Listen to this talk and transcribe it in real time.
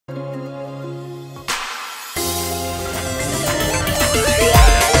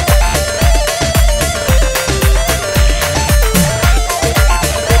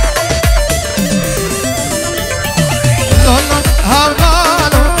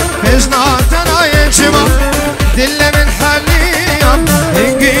دل من حليم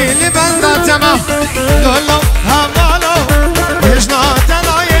انقيلي بندا تمام لولو همالو يجنا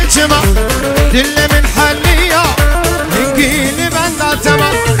تلا يجمع دل من حليم انقيلي بندا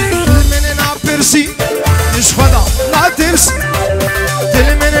تمام دل من نابرسي تش خدا لا ترسي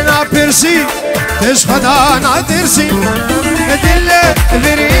دل من نابرسي تش خدا لا ترسي دل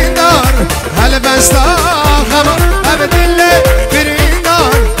بريندار هل بستا غما دل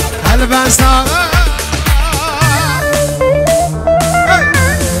بريندار هل بستا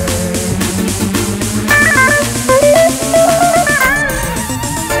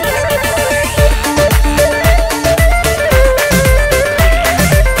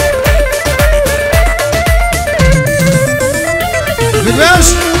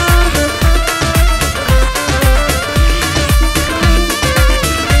بالباش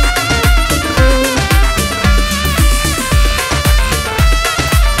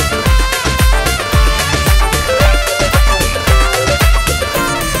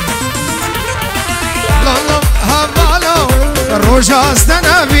روجاز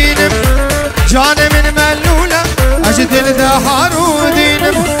دنابينم جان من ملولة أجدل دهارو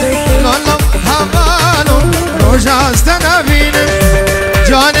دينم لولو همالو روجاز دنابينم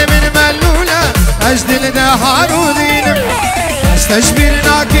جان من ملولة أجدل دهارو دينم استجبر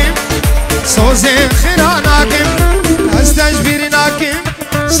ناكم سوزي خيرا ناكم استجبر ناكم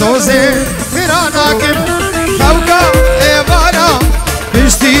سوزي خيرا ناكم خوكا ايوانا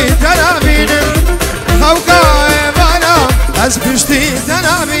بشتي دنابينم خوكا از پشتی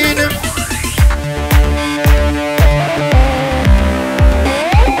تنابینم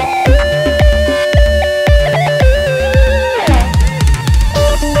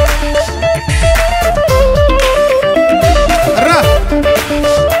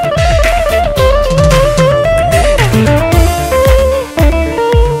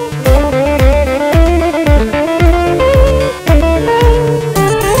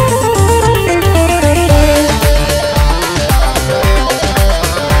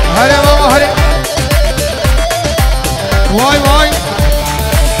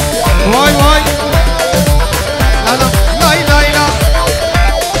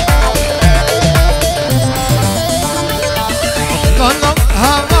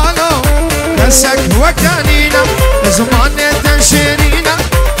وكانينا زمان تنشرينا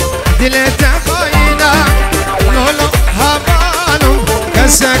دلت خاينا لولو هبالو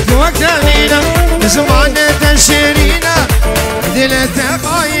كسك وكانينا زمان تنشرينا دلت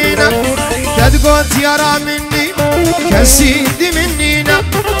خاينا تدقوت يارا مني كسيدي منينا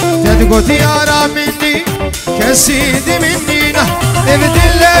تدقوت يارا مني كسيدي منينا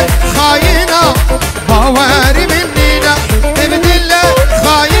ابدل خاينا باوري منينا ابدل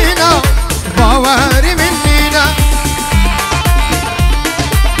خاينا باوري منينا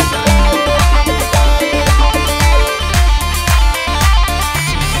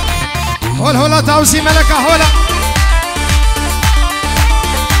هول هولا تاوسي ملكة هولا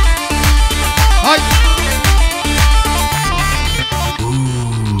هاي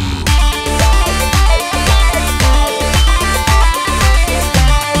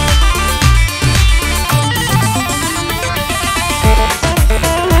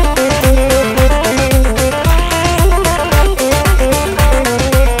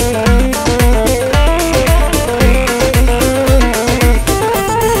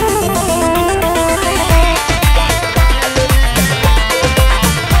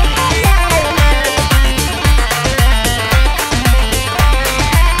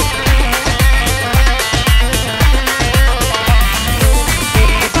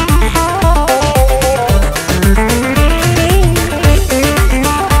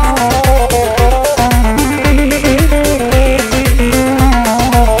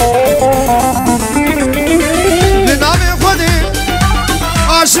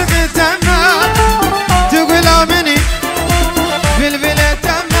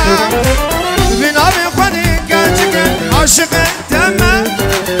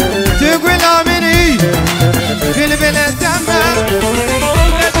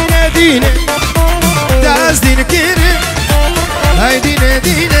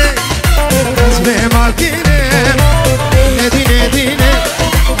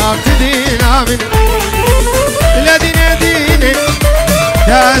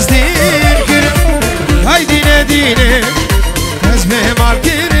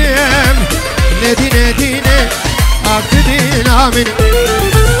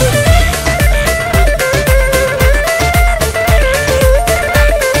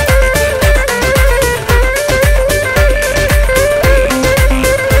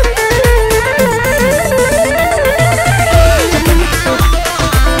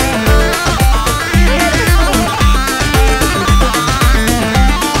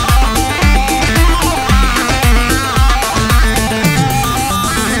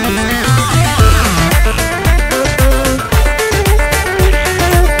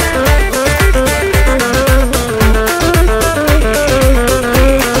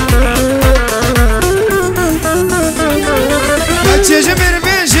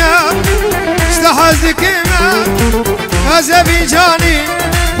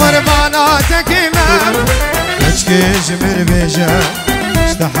قرباناتك ما اشكيش من بيجا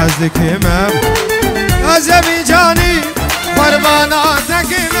اشتحزك ما عزبي جاني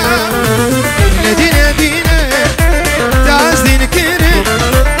قرباناتك ما لدينا دينا تاز دين كريم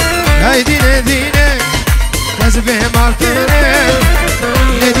هاي دينا دينا تاز بهم كريم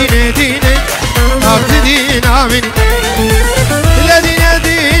لدينا دينا عبد دين عمين لدينا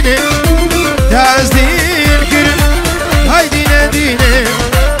دينا تاز دين كريم هاي دينا دينا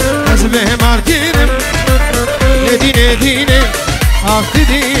تاز بهم كريم لدينا دينا عبد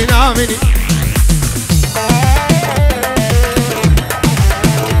دين عمين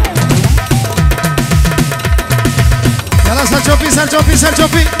Sal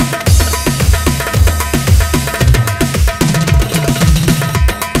Chopi.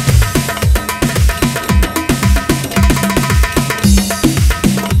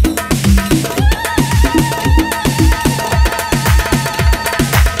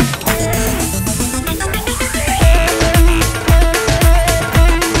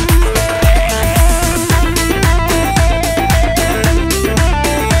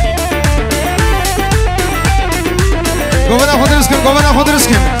 Govana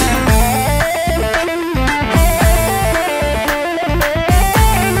Hodriskin.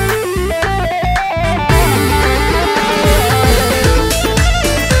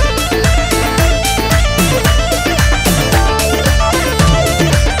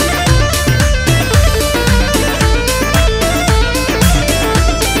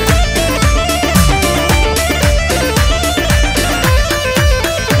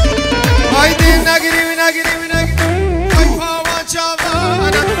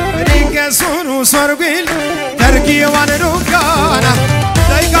 Sorgil, Turkey one rukana,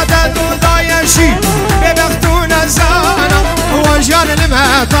 Daikata do dayashi, Bebaktuna zana, Wajan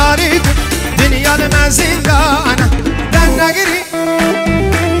al-Matarik, Dunya al-Mazindana, Danagiri,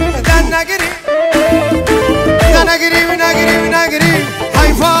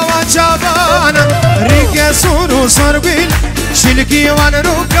 Haifa wa Chabana, Rike Sunu Sorgil, Shilki one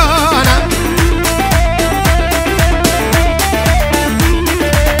rukana.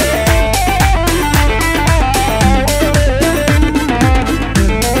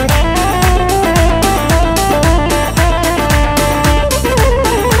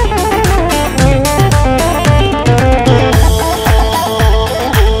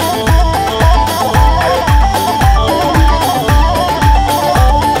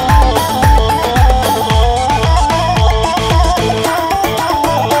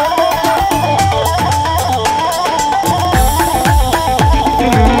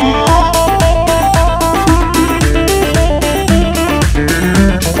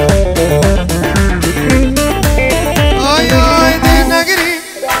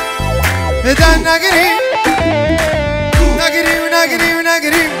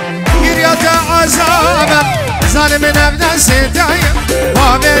 من ابدا ستايا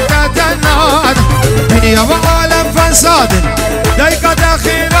وابدا تناد دنيا وعالم فساد دايقة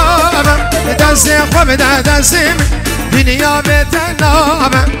خرابة دسيق وبدا دسيم دنيا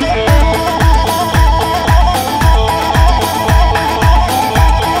بتنابة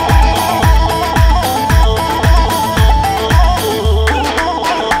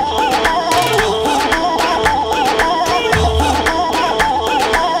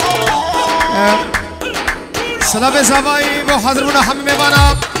سلام زوایی با حضرمون همه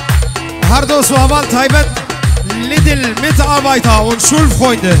بنا هر دو سوابال تایبت لیدل میت آربایتا و شولف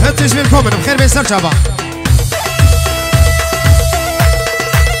خوینده هتش willkommen خیر بیستر چابا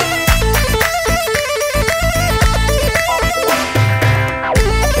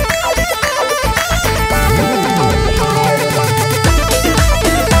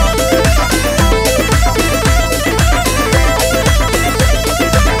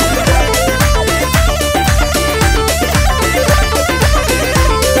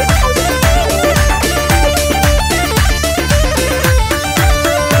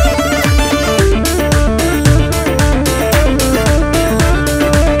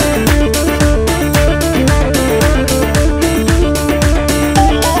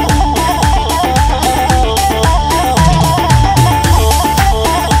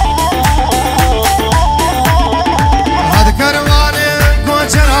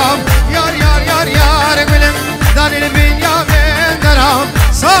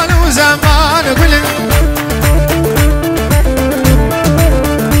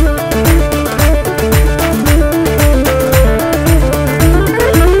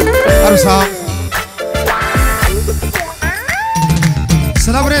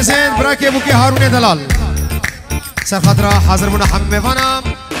سلام رزين براكي بوكي هارون دلال سر خاطر حاضر منا حمي فانا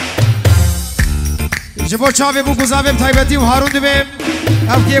جبو چاوي بو گزاوم تایبتی و هارون دبیم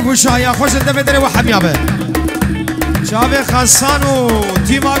اب كيف وشايا خوش انت بدري وحميابه شابه خاصان و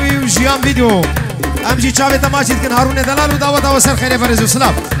تيماوي و جيان فيديو امجي شابه تماشي كن هارون دلال و دعوت وسر خير فرز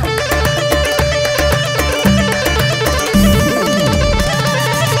وسلام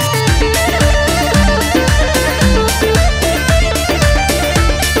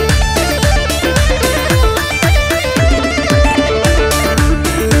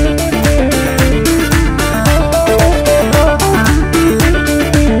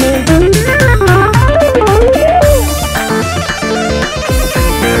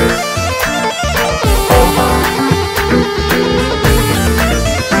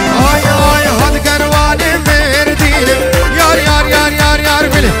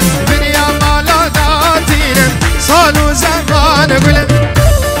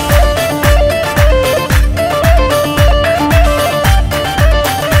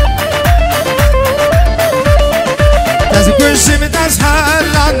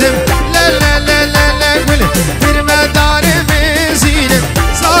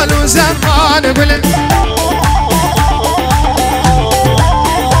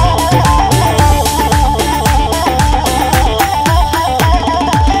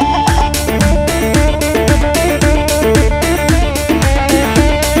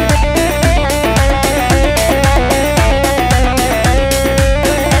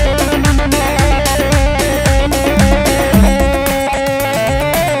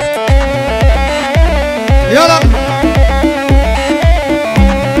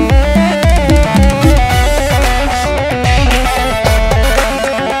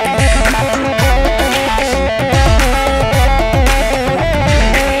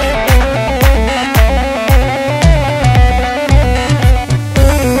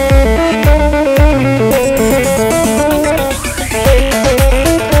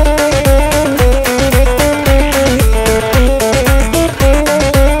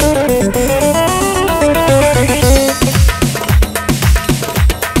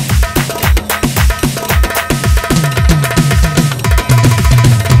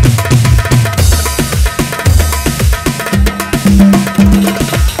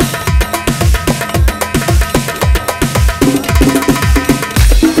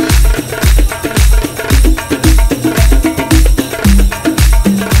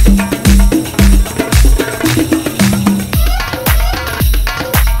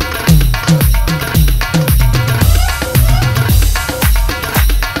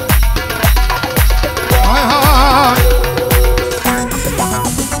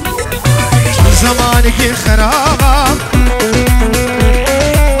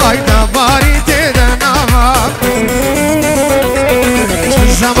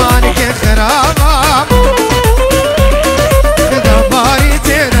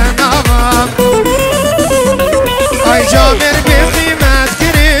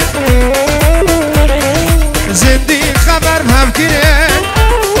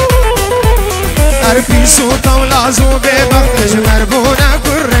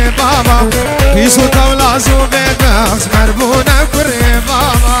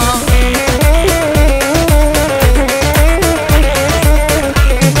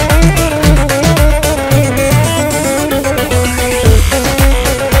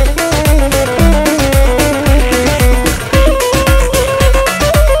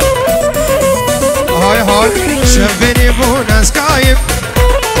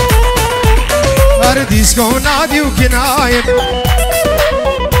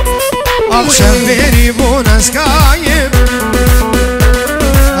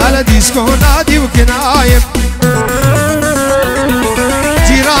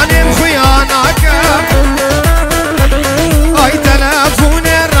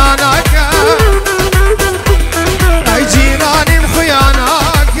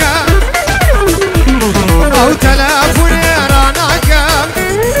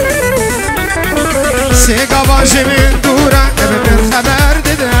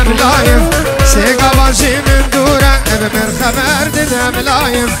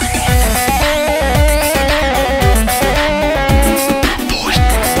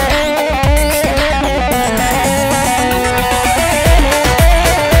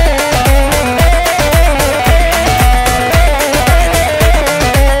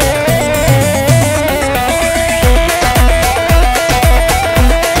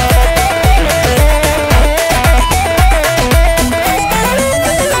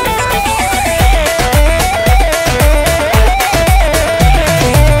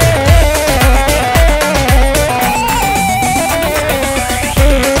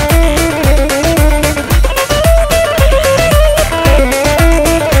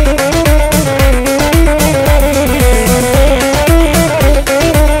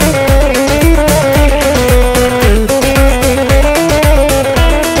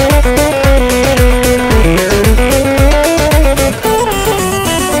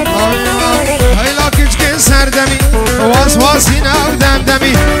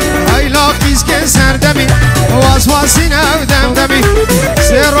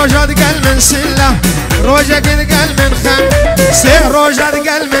روجا كدقل من خم سه روجا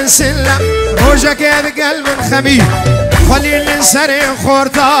دقل من سلة روجا كدقل من خمي خليل سري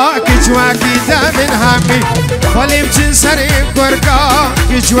خورتا كجوا كيدا من همي خليل سري كوركا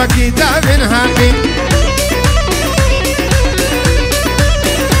كجوا كيدا من همي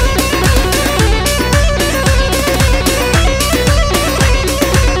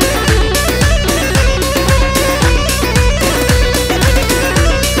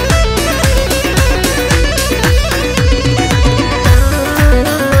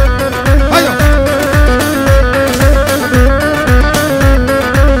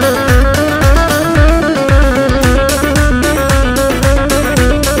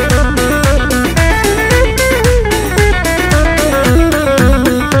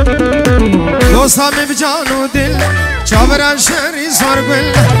دوستامي بجان ودل شابر الشهري صار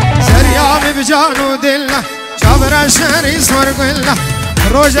قلة زريامي بجان ودل شابر الشهري صار قلة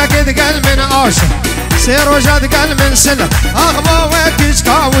روجا كدقل من عاشق سي روجا دقل من سلة أغبا وكيش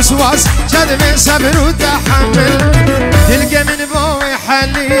كاوس واس جد من صبر وتحمل تلقى من بوي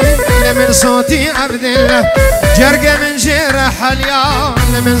حلي من صوتي عبد الله جرقة من جير حليا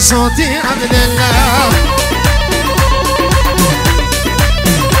من صوتي عبد الله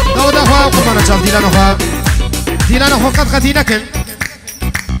داود أخوة قربانا شاف ديلان أخوة ديلان أخوة قد خطينكم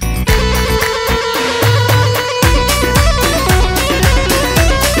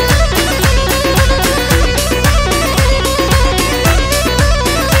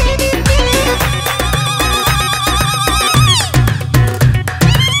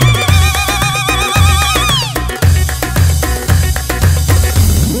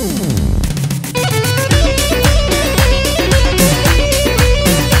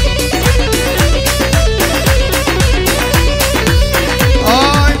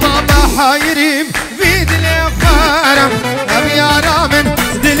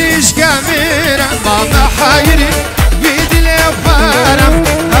ماما حايري بيدي الفارم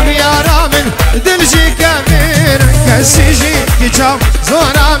أبي رامن دلجي كامير كسيجي كيشاف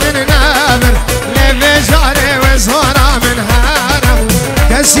زورا من نامر لبي جاري وزورا من هارم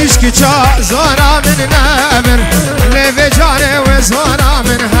كسيج كيشاف زورا من نامر لبي جاري وزورا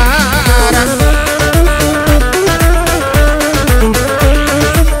من هارم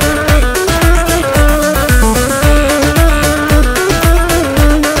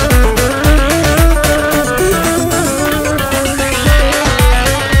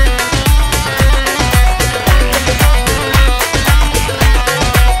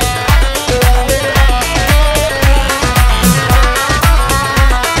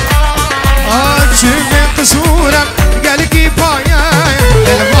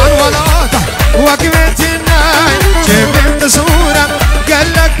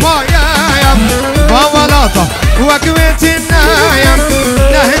وكويت النايم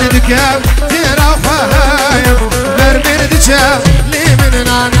نهر دكاب ترى فهايم برمر دكاب لي من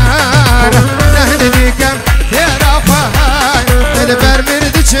نار نهر دكاب ترى فهايم برمر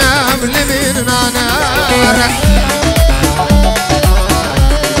دكاب لي من نار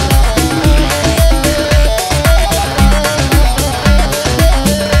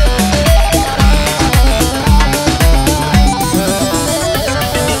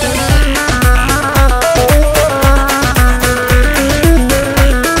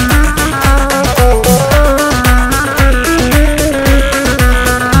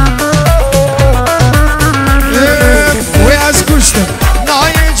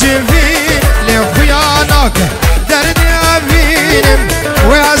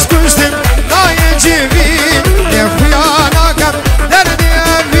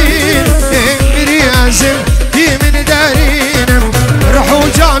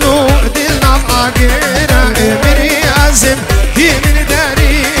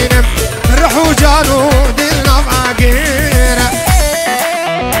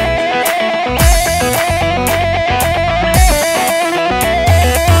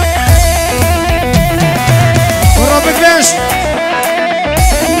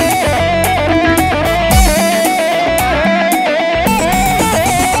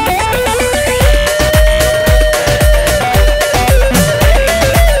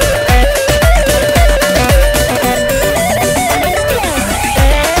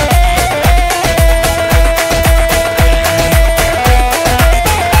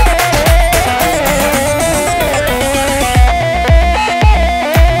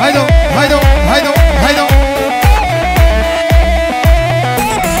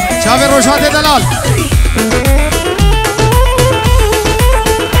روجات دلال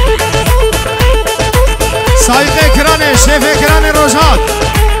سايق اكراني شيف اكراني روجات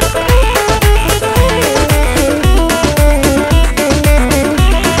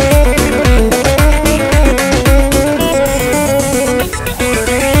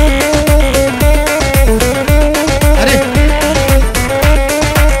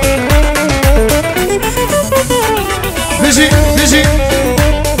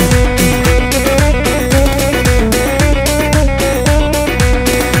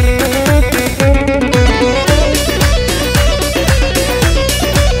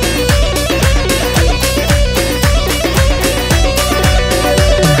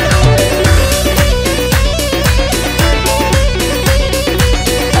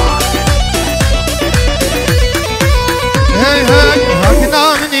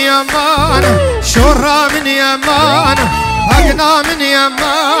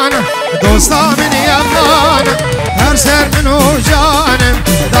زمان دوستا من يمان هر سر منو جانم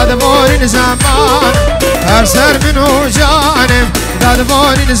داد بورین زمان هر سر منو جانم داد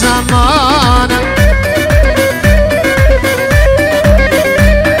بورین زمان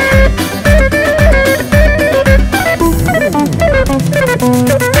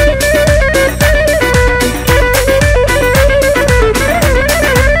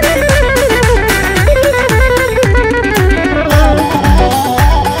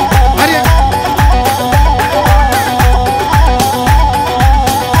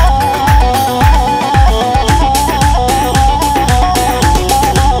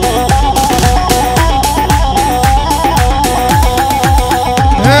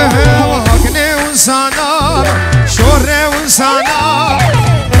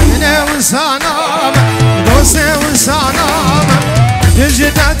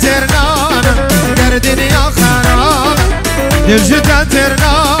جدا ترنام در دنیا خراب جدا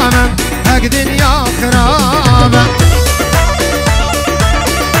ترنام حق دنیا خراب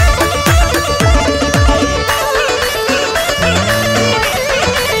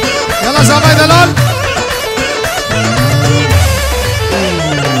يلا زاباي دلال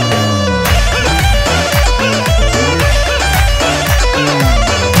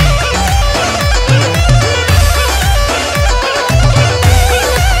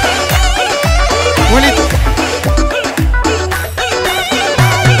وليد